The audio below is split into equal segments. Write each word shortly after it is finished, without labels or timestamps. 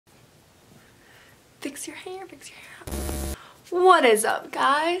Fix your hair, fix your hair. What is up,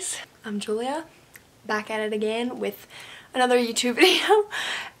 guys? I'm Julia, back at it again with another YouTube video.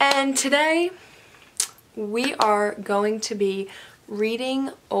 And today we are going to be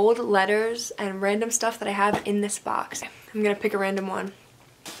reading old letters and random stuff that I have in this box. I'm gonna pick a random one.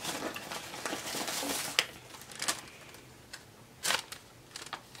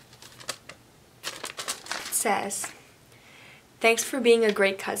 It says, "Thanks for being a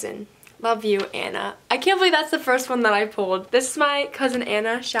great cousin. Love you, Anna." I can't believe that's the first one that I pulled. This is my cousin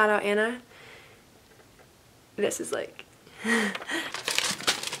Anna. Shout out, Anna. This is like...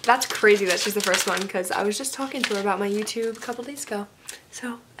 That's crazy that she's the first one because I was just talking to her about my YouTube a couple days ago.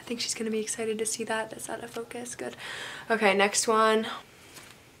 So I think she's going to be excited to see that. That's out of focus. Good. Okay, next one.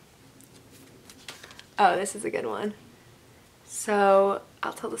 Oh, this is a good one. So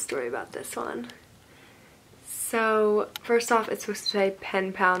I'll tell the story about this one. So, first off, it's supposed to say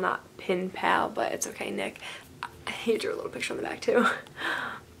pen pal, not pin pal, but it's okay, Nick. He drew a little picture on the back, too.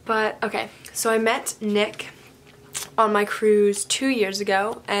 But, okay, so I met Nick on my cruise 2 years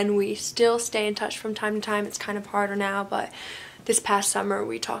ago, and we still stay in touch from time to time. It's kind of harder now, but this past summer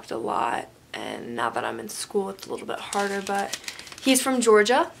we talked a lot, and now that I'm in school, it's a little bit harder, but he's from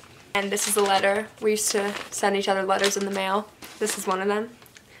Georgia, and this is a letter. We used to send each other letters in the mail. This is one of them.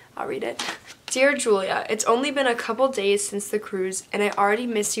 I'll read it. "Dear Julia, it's only been a couple days since the cruise and I already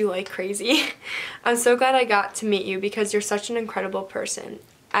miss you like crazy. I'm so glad I got to meet you because you're such an incredible person.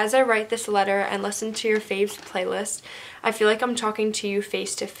 As I write this letter and listen to your faves playlist, I feel like I'm talking to you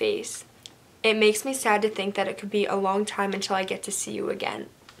face to face. It makes me sad to think that it could be a long time until I get to see you again."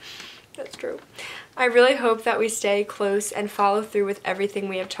 That's true. "I really hope that we stay close and follow through with everything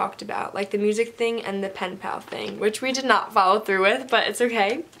we have talked about, like the music thing and the pen pal thing," which we did not follow through with, but it's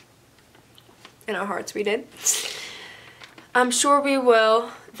okay. In our hearts we did. "I'm sure we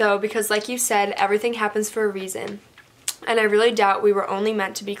will, though, because like you said, everything happens for a reason. And I really doubt we were only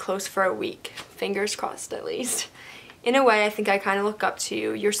meant to be close for a week. Fingers crossed, at least. In a way, I think I kind of look up to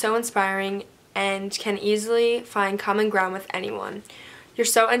you. You're so inspiring and can easily find common ground with anyone. You're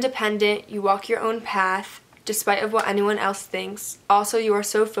so independent, you walk your own path, despite of what anyone else thinks. Also, you are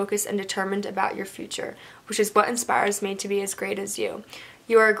so focused and determined about your future, which is what inspires me to be as great as you.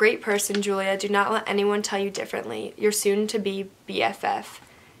 You are a great person, Julia. Do not let anyone tell you differently. Your soon-to-be BFF,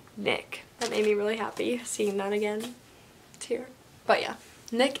 Nick." That made me really happy, seeing that again. Tear. But yeah,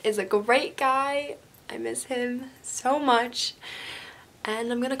 Nick is a great guy. I miss him so much.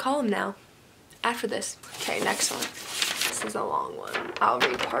 And I'm gonna call him now, after this. Okay, next one. This is a long one. I'll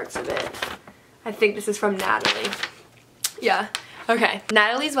read parts of it. I think this is from Natalie. Yeah. Okay.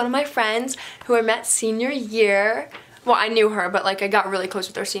 Natalie's one of my friends who I met senior year. Well, I knew her, but like I got really close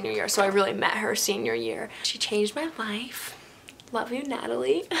with her senior year, so I really met her senior year. She changed my life. Love you,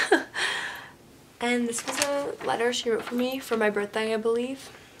 Natalie. And this was a letter she wrote for me for my birthday, I believe.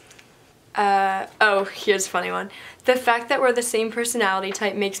 Oh, here's a funny one. "The fact that we're the same personality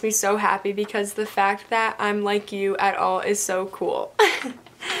type makes me so happy because the fact that I'm like you at all is so cool."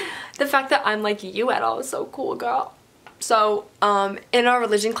 The fact that I'm like you at all is so cool, girl. So, in our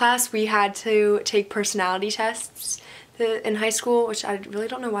religion class, we had to take personality tests in high school, which I really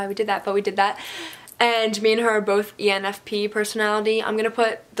don't know why we did that, but we did that. And me and her are both ENFP personality. I'm going to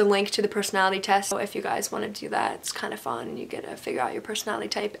put the link to the personality test so if you guys want to do that. It's kind of fun. You get to figure out your personality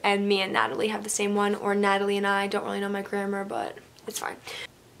type. And me and Natalie have the same one, or Natalie and I. Don't really know my grammar, but it's fine.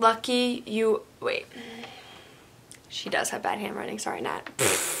 "Lucky you..." Wait. She does have bad handwriting. Sorry, Nat.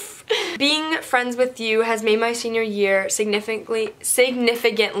 "Being friends with you has made my senior year significantly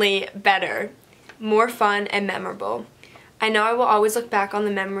better, more fun, and memorable. I know I will always look back on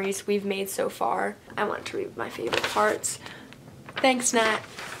the memories we've made so far." I want to read my favorite parts. "Thanks, Nat.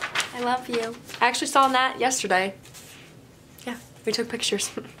 I love you." I actually saw Nat yesterday. Yeah, we took pictures.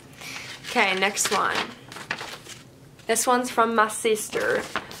 Okay, next one. This one's from my sister.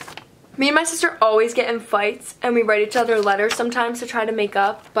 "Me and my sister always get in fights, and we write each other letters sometimes to try to make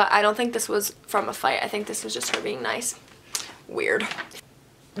up, but I don't think this was from a fight. I think this was just her being nice." Weird.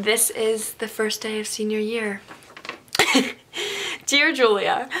 "This is the first day of senior year. Dear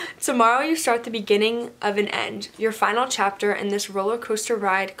Julia, tomorrow you start the beginning of an end. Your final chapter in this roller coaster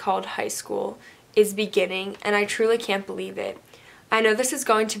ride called high school is beginning, and I truly can't believe it. I know this is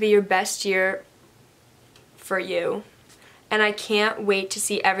going to be your best year for you, and I can't wait to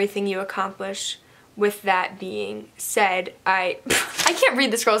see everything you accomplish. With that being said, I can't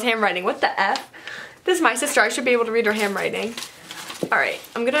read this girl's handwriting. What the F? This is my sister. I should be able to read her handwriting. Alright,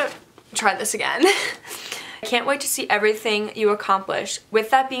 I'm gonna try this again. I can't wait to see everything you accomplish. With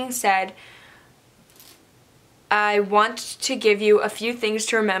that being said, I want to give you a few things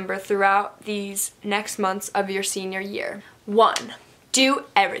to remember throughout these next months of your senior year. 1. Do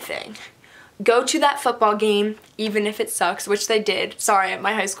everything. Go to that football game, even if it sucks, which they did. Sorry, at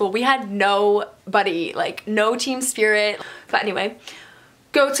my high school, we had nobody, like no team spirit. But anyway,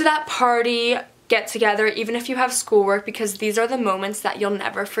 go to that party, get together, even if you have schoolwork, because these are the moments that you'll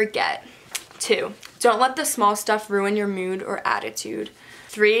never forget. 2. Don't let the small stuff ruin your mood or attitude.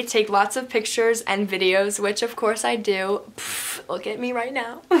 3. Take lots of pictures and videos, which of course I do. Pff, look at me right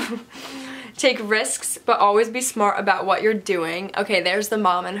now. Take risks, but always be smart about what you're doing. Okay, there's the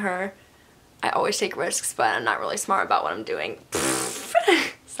mom in her. I always take risks, but I'm not really smart about what I'm doing.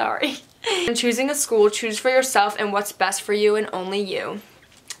 Sorry. When choosing a school, choose for yourself and what's best for you and only you.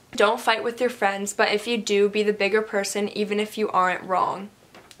 Don't fight with your friends, but if you do, be the bigger person even if you aren't wrong.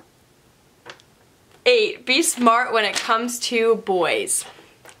 8. Be smart when it comes to boys.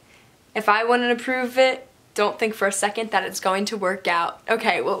 If I wouldn't approve it, don't think for a second that it's going to work out.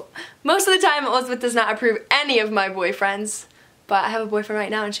 Okay, well, most of the time Elizabeth does not approve any of my boyfriends, but I have a boyfriend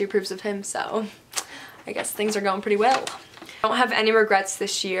right now and she approves of him, so I guess things are going pretty well. Don't have any regrets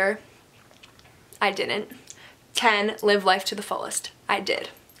this year. I didn't. 10. Live life to the fullest. I did.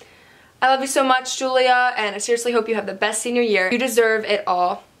 I love you so much, Julia, and I seriously hope you have the best senior year. You deserve it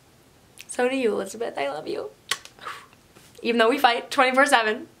all. So do you, Elizabeth. I love you. Even though we fight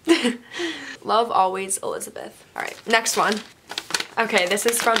 24/7. Love always, Elizabeth. Alright, next one. Okay, this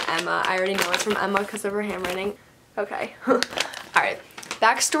is from Emma. I already know it's from Emma because of her handwriting. Okay. Alright,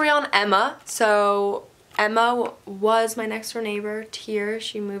 backstory on Emma. So, Emma was my next door neighbor here.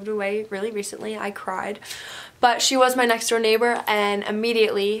 She moved away really recently. I cried. But she was my next door neighbor, and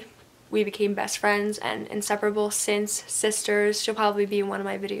immediately we became best friends and inseparable since sisters. She'll probably be in one of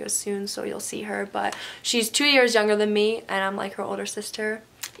my videos soon, so you'll see her. But she's 2 years younger than me, and I'm like her older sister,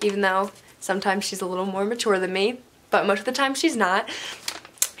 even though sometimes she's a little more mature than me, but most of the time she's not.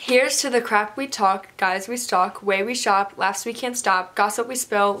 Here's to the crap we talk, guys we stalk, way we shop, laughs we can't stop, gossip we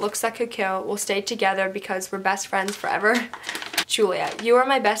spill, looks that could kill, we'll stay together because we're best friends forever. Julia, you are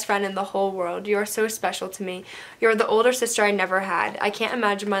my best friend in the whole world. You are so special to me. You're the older sister I never had. I can't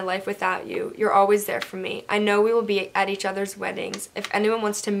imagine my life without you. You're always there for me. I know we will be at each other's weddings. If anyone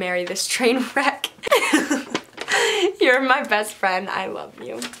wants to marry this train wreck, you're my best friend. I love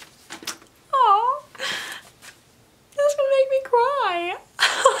you. Aww. That's gonna make me cry.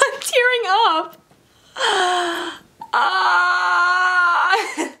 I'm tearing up.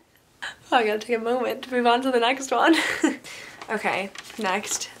 Oh, I gotta take a moment to move on to the next one. Okay,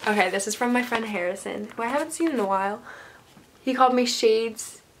 next. Okay, this is from my friend Harrison, who I haven't seen in a while. He called me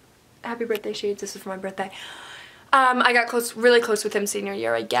Shades. Happy birthday, Shades. This is for my birthday. I got really close with him senior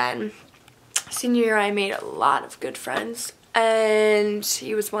year again. Senior year, I made a lot of good friends, and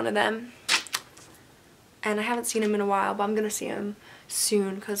he was one of them. And I haven't seen him in a while, but I'm gonna see him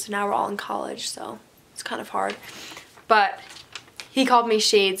soon because now we're all in college, so it's kind of hard. But he called me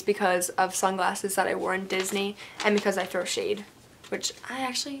Shades because of sunglasses that I wore in Disney and because I throw shade, which I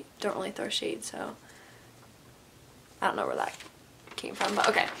actually don't really throw shade, so I don't know where that came from, but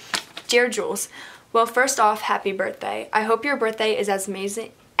okay. Dear Jules, well, first off, happy birthday. I hope your birthday is as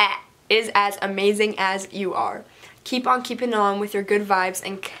amazing as you are. Keep on keeping on with your good vibes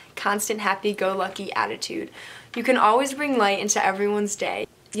and constant happy-go-lucky attitude. You can always bring light into everyone's day.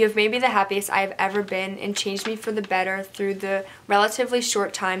 You have made me the happiest I have ever been and changed me for the better through the relatively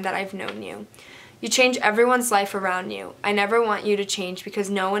short time that I've known you. You change everyone's life around you. I never want you to change because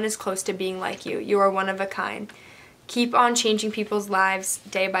no one is close to being like you. You are one of a kind. Keep on changing people's lives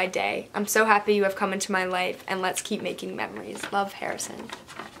day by day. I'm so happy you have come into my life, and let's keep making memories. Love, Harrison.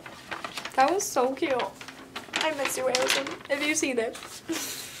 That was so cute. I miss you, Harrison, if you see this.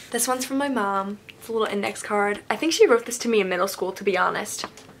 This one's from my mom. It's a little index card. I think she wrote this to me in middle school, to be honest.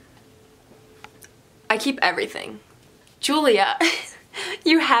 I keep everything. Julia,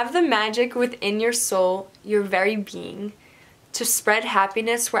 you have the magic within your soul, your very being, to spread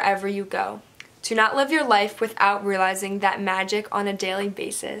happiness wherever you go. Do not live your life without realizing that magic on a daily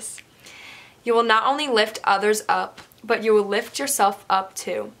basis. You will not only lift others up, but you will lift yourself up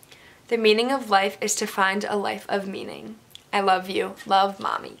too. The meaning of life is to find a life of meaning. I love you. Love,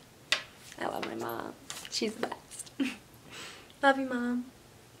 Mommy. I love my mom. She's the best. Love you, Mom.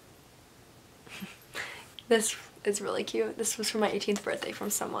 This is really cute. This was for my 18th birthday from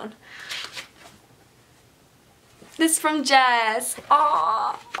someone. This is from Jess.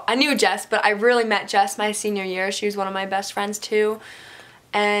 Aww. I knew Jess, but I really met Jess my senior year. She was one of my best friends too.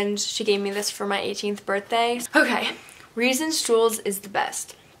 And she gave me this for my 18th birthday. Okay. Reasons Jules is the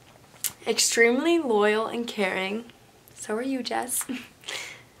best. Extremely loyal and caring. So are you, Jess.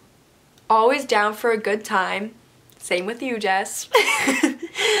 Always down for a good time. Same with you, Jess.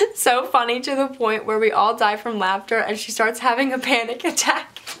 So funny to the point where we all die from laughter and she starts having a panic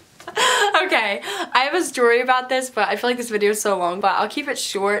attack. Okay, I have a story about this, but I feel like this video is so long, but I'll keep it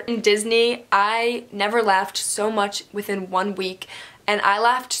short. In Disney, I never laughed so much within 1 week, and I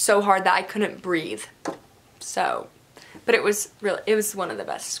laughed so hard that I couldn't breathe. So, but it was one of the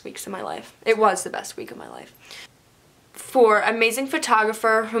best weeks of my life. It was the best week of my life. For amazing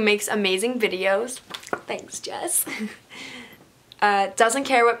photographer who makes amazing videos. Thanks, Jess. Doesn't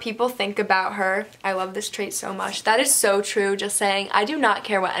care what people think about her. I love this trait so much. That is so true, just saying. I do not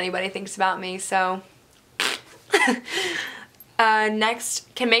care what anybody thinks about me, so.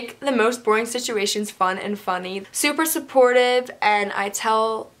 Next, can make the most boring situations fun and funny. Super supportive, and I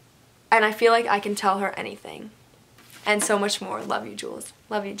feel like I can tell her anything. And so much more. Love you, Jules.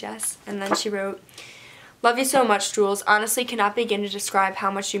 Love you, Jess. And then she wrote, love you so much, Jules. Honestly, cannot begin to describe how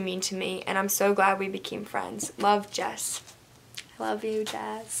much you mean to me, and I'm so glad we became friends. Love, Jess. Love you,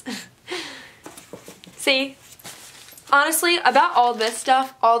 Jess. See, honestly, about all this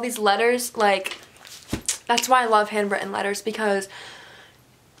stuff, all these letters, like, that's why I love handwritten letters, because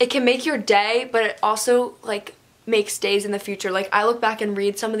it can make your day, but it also, like, makes days in the future. Like, I look back and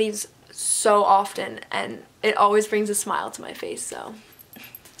read some of these so often, and it always brings a smile to my face, so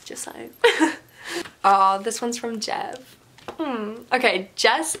just saying. Aw, this one's from Jeff. Okay,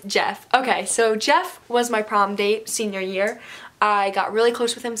 Jeff. Okay, so Jeff was my prom date senior year. I got really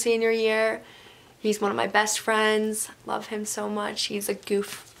close with him senior year. He's one of my best friends. Love him so much. He's a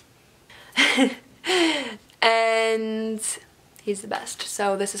goof. And he's the best.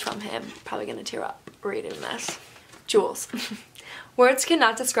 So this is from him. Probably gonna tear up reading this. Jules. Words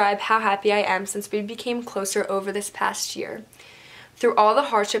cannot describe how happy I am since we became closer over this past year. Through all the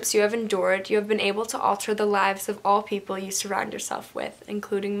hardships you have endured, you have been able to alter the lives of all people you surround yourself with,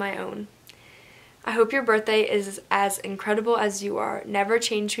 including my own. I hope your birthday is as incredible as you are. Never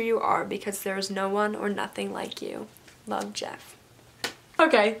change who you are, because there is no one or nothing like you. Love, Jeff.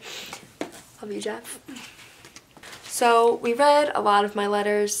 Okay. Love you, Jeff. So we read a lot of my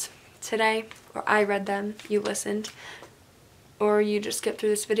letters today, or I read them, you listened, or you just skipped through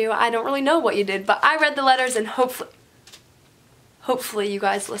this video. I don't really know what you did, but I read the letters and hopefully you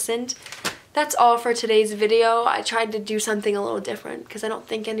guys listened. That's all for today's video. I tried to do something a little different because I don't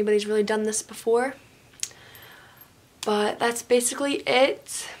think anybody's really done this before. But that's basically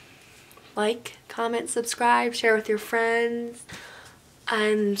it. Like, comment, subscribe, share with your friends.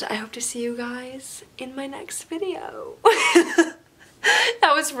 And I hope to see you guys in my next video.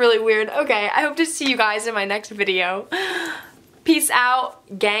 That was really weird. Okay, I hope to see you guys in my next video. Peace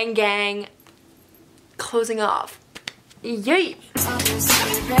out, gang gang. Closing off. Yay!